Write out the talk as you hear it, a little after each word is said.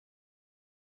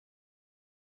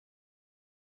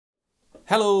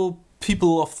Hello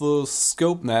people of the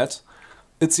ScopeNet,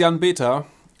 it's Jan Beta,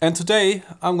 and today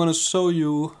I'm gonna show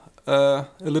you a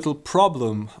little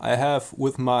problem I have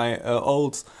with my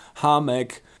old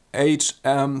Hameg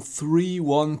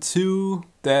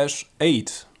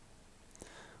HM312-8,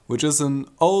 which is an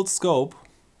old scope,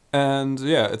 and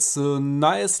yeah, it's a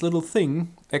nice little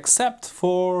thing, except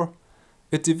for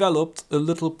it developed a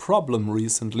little problem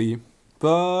recently,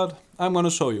 but I'm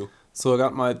gonna show you. So I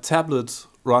got my tablet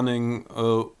running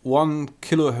a 1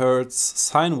 kilohertz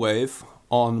sine wave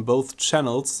on both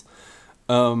channels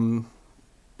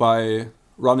by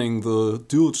running the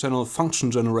dual channel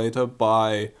function generator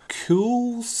by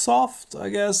QSoft, I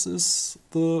guess is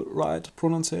the right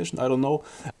pronunciation, I don't know.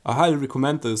 I highly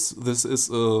recommend this. This is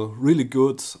a really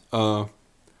good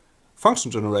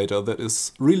function generator that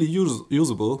is really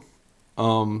usable.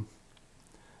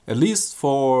 At least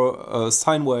for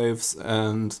sine waves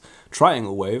and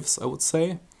triangle waves, I would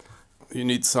say. You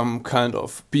need some kind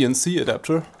of BNC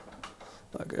adapter,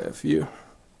 like I have here,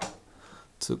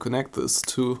 to connect this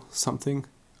to something.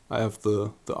 I have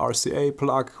the RCA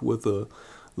plug with a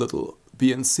little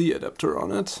BNC adapter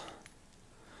on it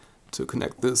to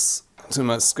connect this to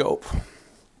my scope.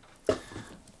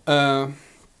 Yeah,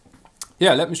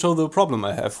 let me show the problem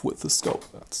I have with the scope.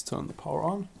 Let's turn the power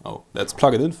on. Oh, let's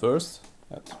plug it in first.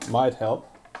 That might help.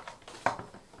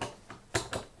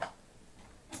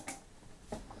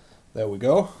 There we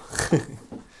go.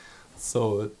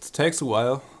 So it takes a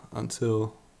while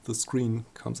until the screen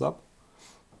comes up.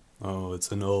 Oh, it's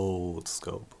an old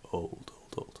scope. Old.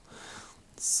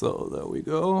 So there we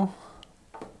go.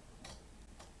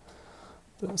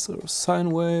 There's a sine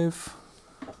wave.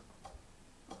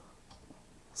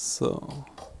 So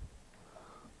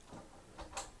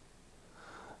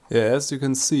yeah, as you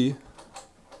can see,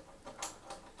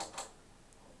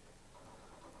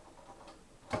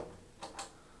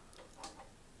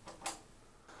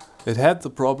 it had the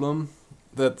problem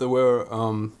that there were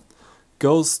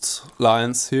ghost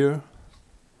lines here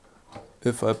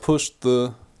if I pushed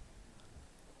the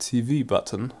TV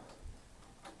button.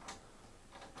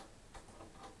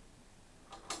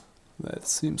 That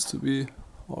seems to be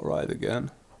alright again.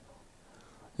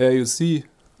 Yeah, you see,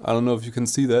 I don't know if you can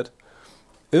see that.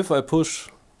 If I push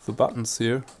the buttons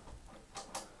here,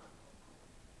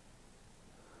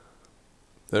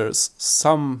 there's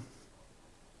some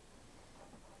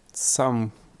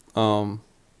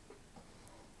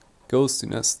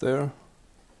ghostiness there.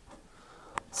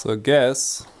 So I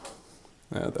guess,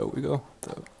 yeah, there we go,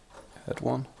 there had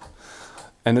one.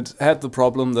 And it had the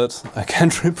problem that I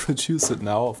can't reproduce it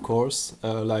now, of course,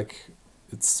 like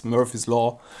it's Murphy's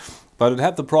Law. But it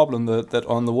had the problem that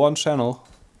on the one channel,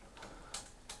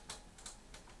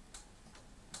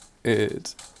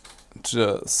 it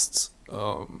just,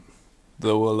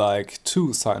 there were like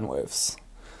 2 sine waves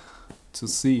to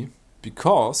see,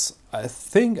 because I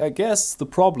guess the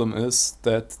problem is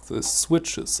that the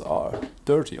switches are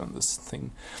dirty on this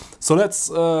thing. So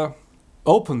let's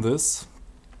open this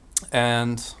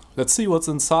and let's see what's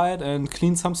inside and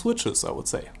clean some switches, I would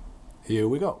say. Here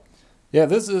we go. Yeah,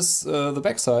 this is the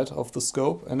backside of the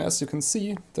scope, and as you can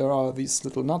see, there are these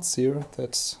little nuts here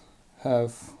that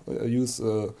have use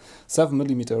a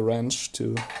 7mm wrench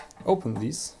to open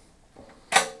these.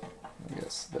 I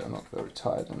guess they're not very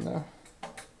tight in there.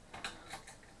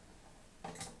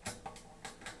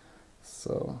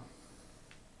 So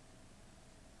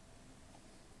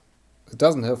it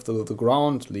doesn't have the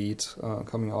ground lead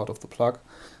coming out of the plug.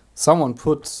 Someone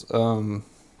put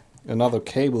another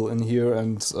cable in here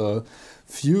and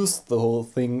fused the whole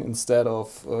thing instead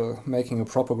of making a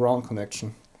proper ground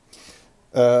connection.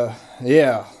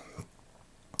 Yeah,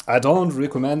 I don't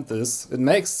recommend this. It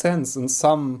makes sense in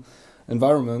some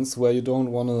environments where you don't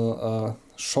want to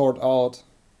short out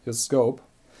your scope,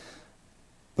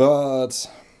 but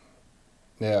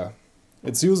yeah,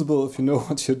 it's usable if you know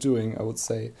what you're doing, I would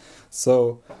say.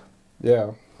 So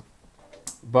yeah,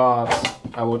 but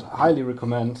I would highly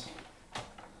recommend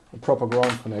a proper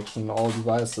ground connection on all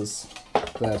devices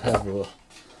that have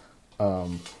a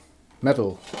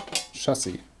metal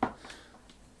chassis.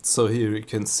 So here you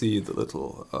can see the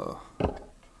little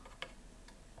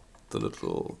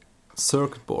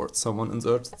circuit board someone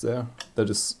inserted there. That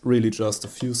is really just a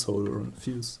fuse holder and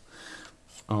fuse.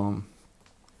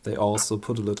 They also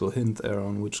put a little hint there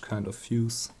on which kind of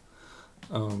fuse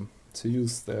to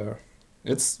use there.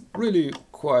 It's really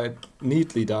quite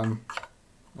neatly done,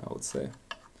 I would say.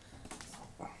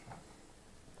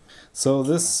 So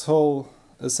this whole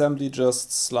assembly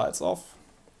just slides off.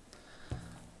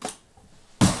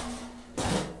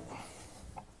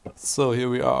 So here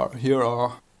we are. Here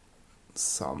are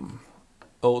some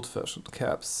old-fashioned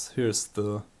caps. Here's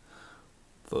the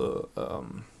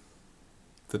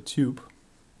tube,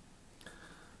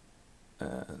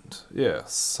 and yeah,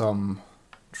 some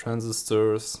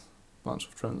transistors, bunch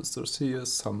of transistors here,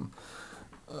 some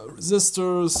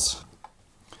resistors.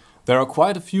 There are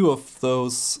quite a few of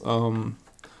those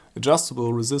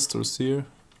adjustable resistors here,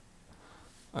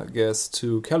 I guess,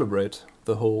 to calibrate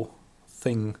the whole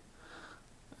thing.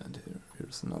 And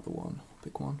here's another one,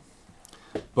 big one.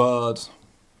 But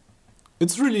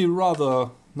it's really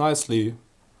rather nicely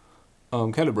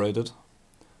calibrated,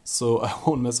 so I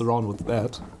won't mess around with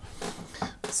that.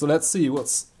 So let's see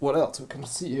what else we can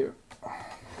see here.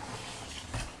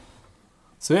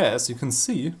 So yeah, as you can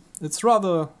see, it's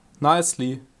rather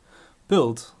nicely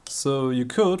built. So you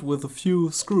could, with a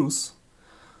few screws,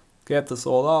 get this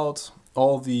all out.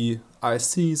 All the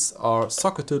ICs are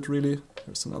socketed really.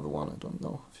 There's another one, I don't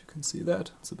know if you can see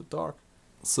that, it's a bit dark.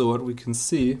 So what we can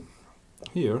see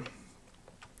here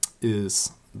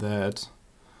is that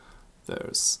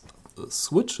there's the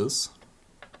switches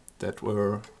that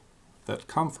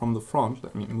come from the front.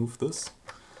 Let me move this.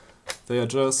 They are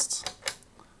just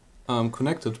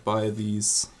connected by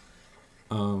these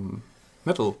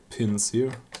metal pins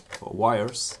here, or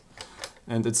wires,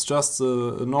 and it's just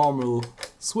a normal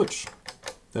switch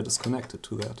that is connected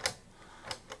to that.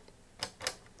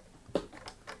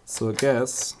 So I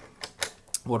guess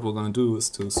what we're gonna do is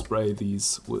to spray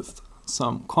these with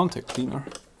some contact cleaner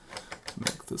to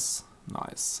make this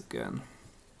nice again.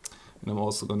 And I'm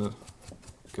also gonna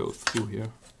go through here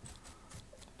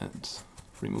and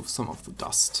remove some of the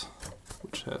dust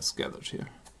which has gathered here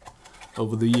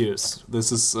over the years.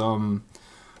 This is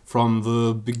from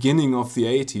the beginning of the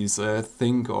 80s, I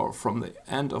think, or from the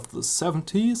end of the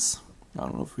 70s. I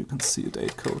don't know if we can see a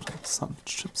date code on some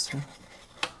chips here.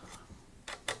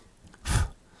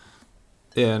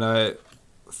 And I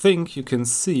think you can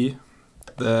see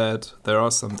that there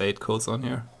are some date codes on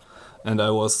here. And I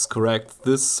was correct,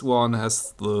 this one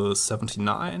has the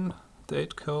 79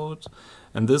 date code,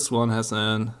 and this one has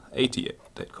an 88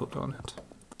 date code on it.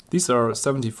 These are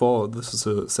 74, this is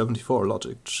a 74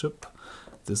 logic chip.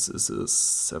 This is a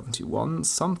 71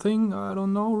 something, I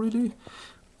don't know really.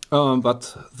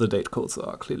 But the date codes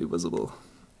are clearly visible.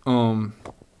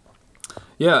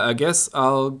 Yeah, I guess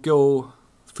I'll go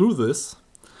through this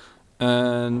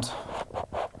and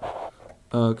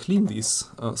clean these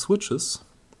switches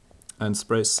and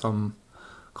spray some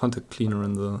contact cleaner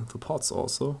in the pots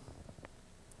also,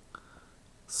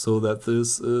 so that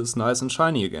this is nice and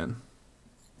shiny again.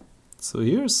 So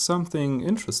here's something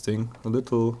interesting, a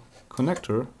little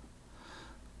connector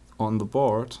on the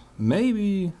board.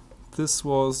 Maybe this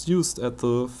was used at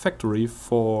the factory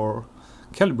for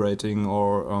calibrating,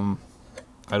 or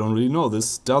I don't really know.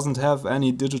 This doesn't have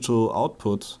any digital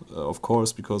output, of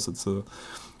course, because it's a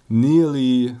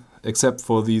nearly, except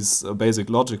for these basic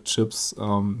logic chips,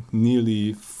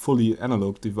 nearly fully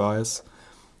analog device.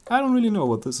 I don't really know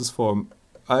what this is for.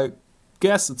 I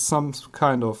guess it's some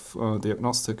kind of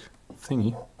diagnostic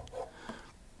thingy.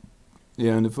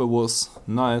 Yeah, and if it was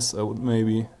nice, I would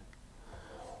maybe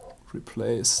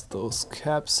replace those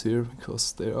caps here,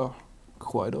 because they are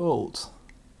quite old.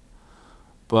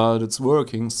 But it's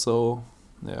working, so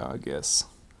yeah, I guess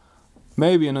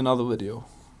maybe in another video.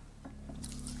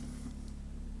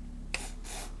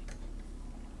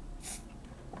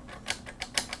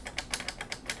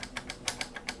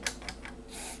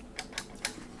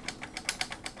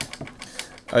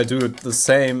 I do it the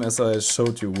same as I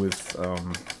showed you with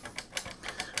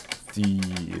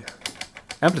the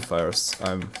amplifiers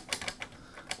I'm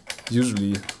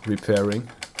usually repairing.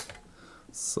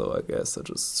 So I guess I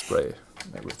just spray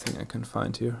everything I can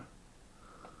find here.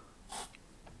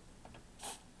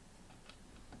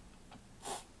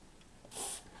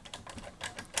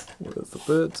 With a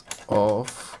bit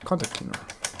of contact cleaner.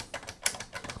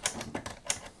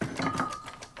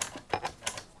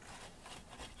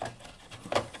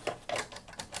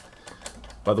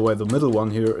 By the way, the middle one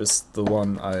here is the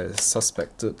one I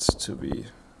suspected to be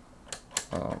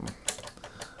a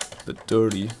bit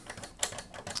dirty.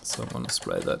 So I'm gonna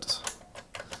spray that,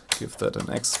 give that an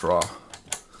extra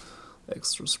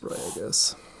spray, I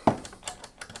guess.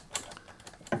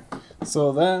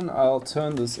 So then I'll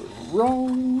turn this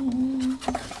around.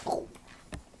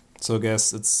 So I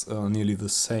guess it's nearly the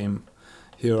same.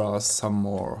 Here are some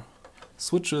more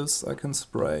switches I can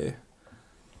spray.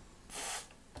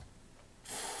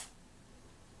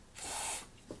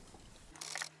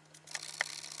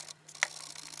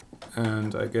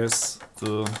 And I guess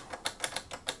the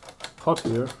pot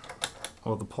here,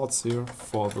 or the pots here,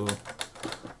 for the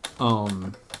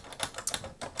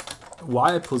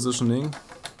Y positioning,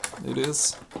 it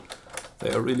is.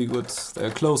 They are really good. They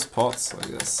are closed pots, I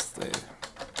guess.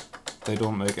 They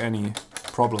don't make any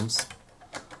problems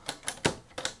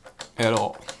at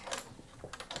all.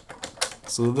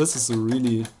 So this is a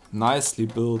really nicely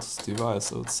built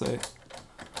device, I would say.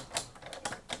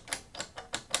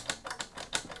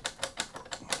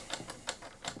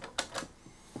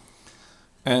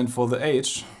 And for the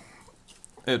age,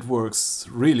 it works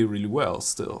really, really well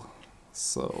still.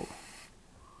 So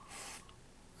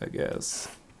I guess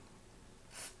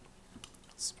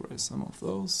spray some of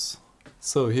those.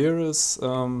 So here is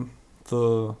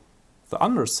the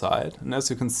underside, and as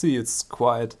you can see, it's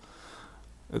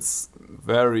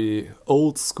very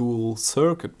old school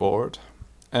circuit board,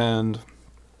 and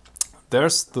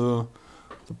there's the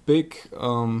big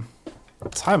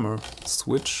timer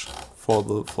switch for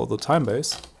the time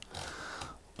base,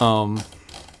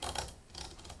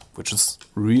 which is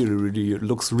really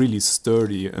looks really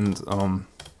sturdy, and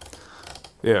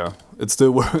yeah, it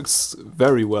still works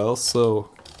very well, so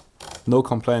no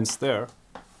complaints there.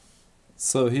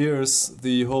 So here's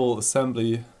the whole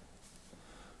assembly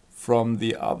from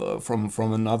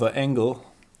another angle,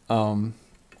 and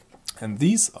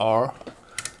these are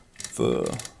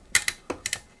the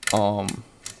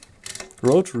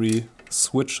rotary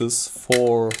switches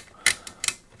for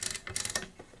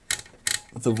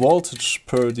the voltage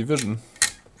per division,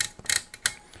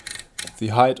 the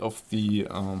height of the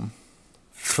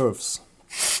curves.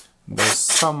 There's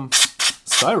some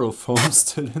styrofoam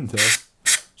still in there,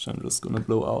 which I'm just gonna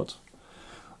blow out.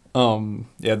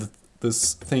 Yeah,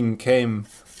 this thing came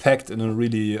packed in a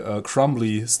really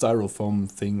crumbly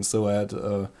styrofoam thing, so I had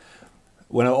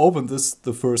when I opened this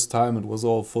the first time, it was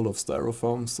all full of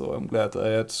styrofoam, so I'm glad I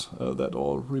had that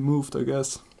all removed, I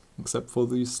guess, except for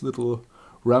these little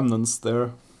remnants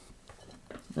there.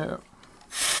 Yeah.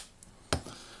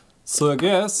 So I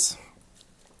guess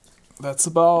that's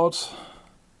about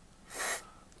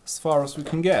as far as we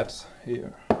can get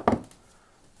here.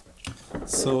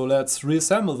 So let's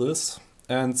reassemble this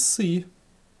and see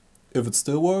if it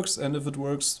still works and if it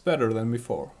works better than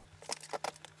before.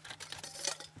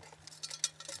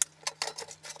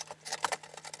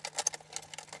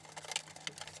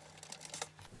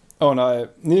 Oh, and I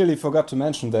nearly forgot to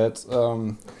mention that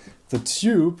the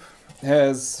tube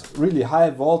has really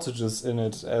high voltages in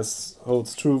it, as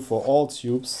holds true for all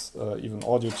tubes, even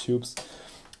audio tubes.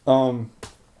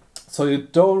 So you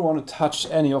don't want to touch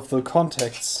any of the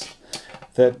contacts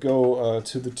that go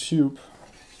to the tube.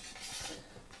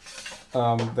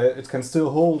 It can still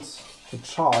hold the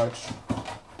charge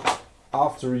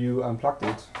after you unplugged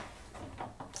it.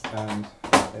 And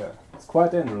yeah, it's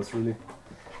quite dangerous, really.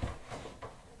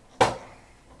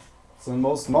 So in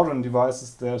most modern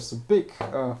devices there's a big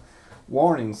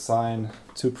warning sign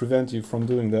to prevent you from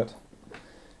doing that.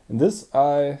 In this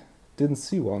I didn't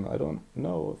see one. I don't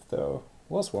know if there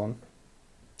was one,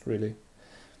 really.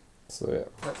 So yeah,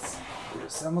 let's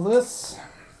reassemble this.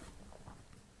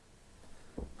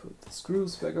 Put the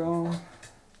screws back on.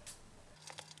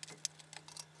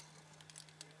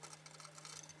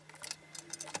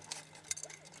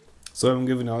 So I'm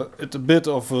giving it a bit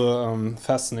of a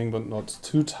fastening, but not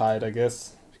too tight, I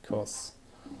guess, because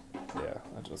yeah,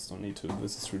 I just don't need to.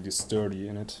 This is really sturdy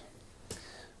in it,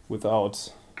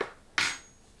 without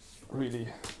really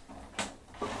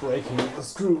breaking the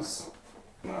screws.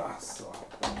 So.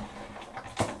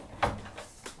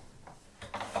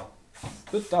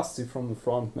 A bit dusty from the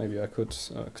front, maybe I could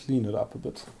clean it up a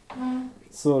bit.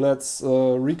 So let's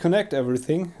reconnect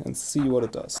everything and see what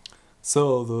it does.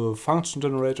 So the function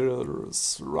generator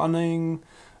is running,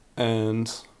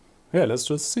 and yeah, let's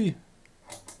just see.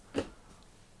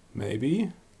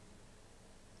 Maybe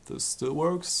this still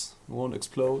works, won't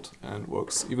explode, and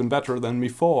works even better than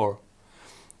before.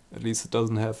 At least it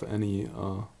doesn't have any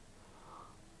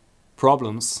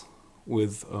problems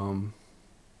with the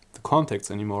contacts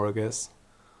anymore, I guess.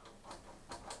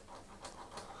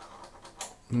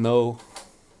 No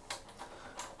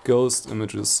ghost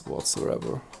images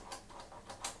whatsoever.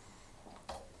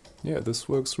 Yeah, this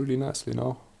works really nicely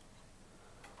now.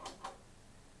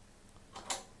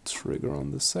 Trigger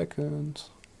on the second.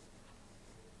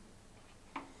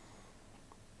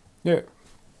 Yeah,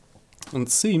 and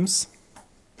it seems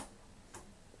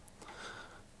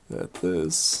that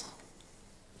this,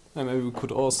 and maybe we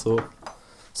could also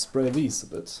spray these a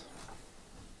bit.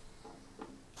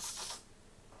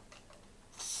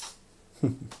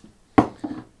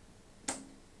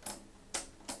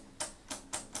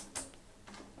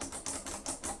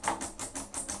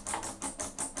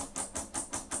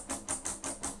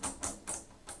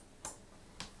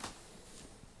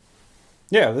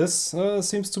 Yeah, this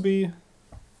seems to be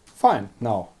fine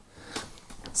now.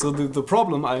 So the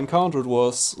problem I encountered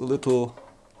was a little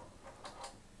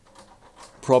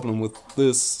problem with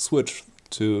this switch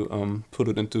to put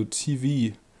it into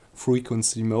TV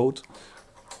frequency mode,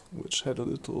 which had a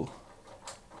little,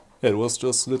 it was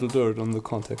just a little dirt on the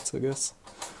contacts, I guess.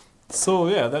 So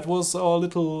yeah, that was our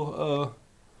little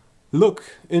look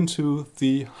into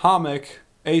the Hameg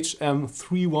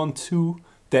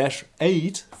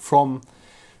HM312-8 from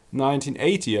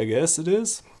 1980, I guess it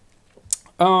is.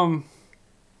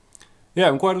 Yeah,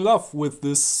 I'm quite in love with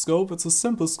this scope. It's a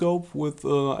simple scope with,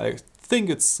 I think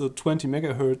it's a 20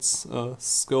 megahertz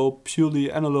scope,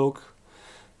 purely analog,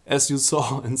 as you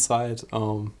saw inside.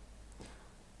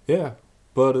 Yeah,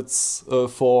 but it's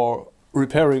for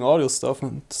repairing audio stuff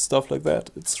and stuff like that.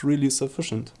 It's really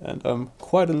sufficient, and I'm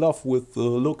quite in love with the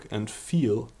look and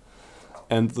feel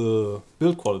and the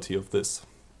build quality of this.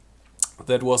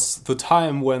 That was the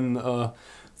time when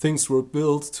things were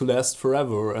built to last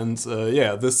forever, and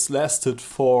yeah, this lasted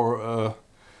for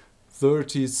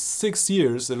 36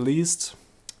 years at least.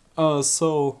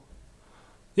 So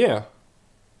yeah,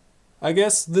 I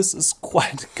guess this is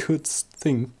quite a good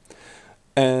thing,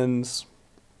 and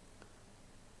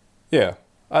yeah,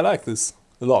 I like this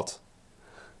a lot.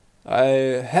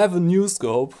 I have a new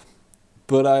scope,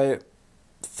 but I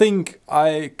think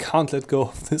I can't let go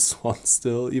of this one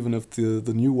still, even if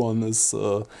the new one is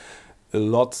a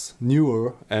lot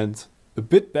newer and a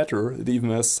bit better. It even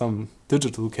has some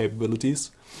digital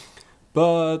capabilities.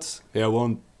 But yeah, I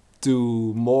won't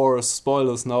do more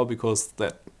spoilers now because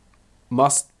that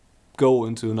must go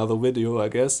into another video, I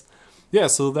guess. Yeah,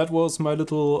 so that was my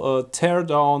little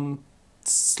teardown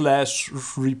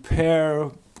 /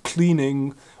 repair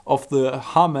cleaning of the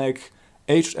Hameg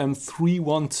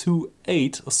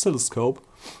HM312-8 oscilloscope.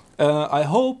 I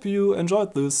hope you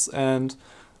enjoyed this and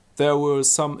there were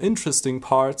some interesting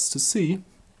parts to see.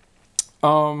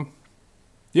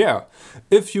 Yeah,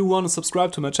 if you want to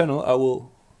subscribe to my channel, I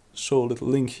will show a little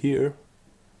link here.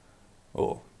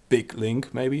 Or big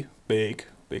link, maybe. Big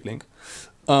link.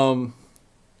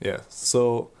 Yeah,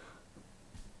 so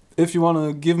if you want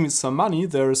to give me some money,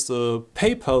 there's a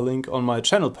PayPal link on my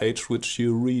channel page, which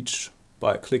you reach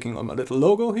by clicking on my little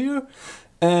logo here.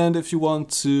 And if you want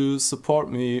to support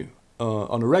me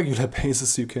on a regular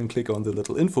basis, you can click on the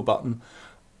little info button,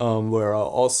 where I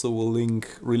also will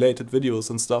link related videos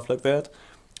and stuff like that.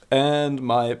 And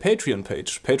my Patreon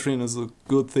page. Patreon is a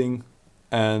good thing,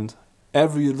 and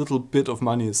every little bit of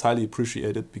money is highly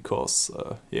appreciated because,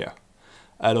 yeah,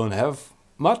 I don't have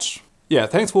much. Yeah,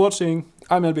 thanks for watching.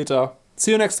 I'm Beta.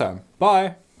 See you next time.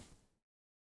 Bye!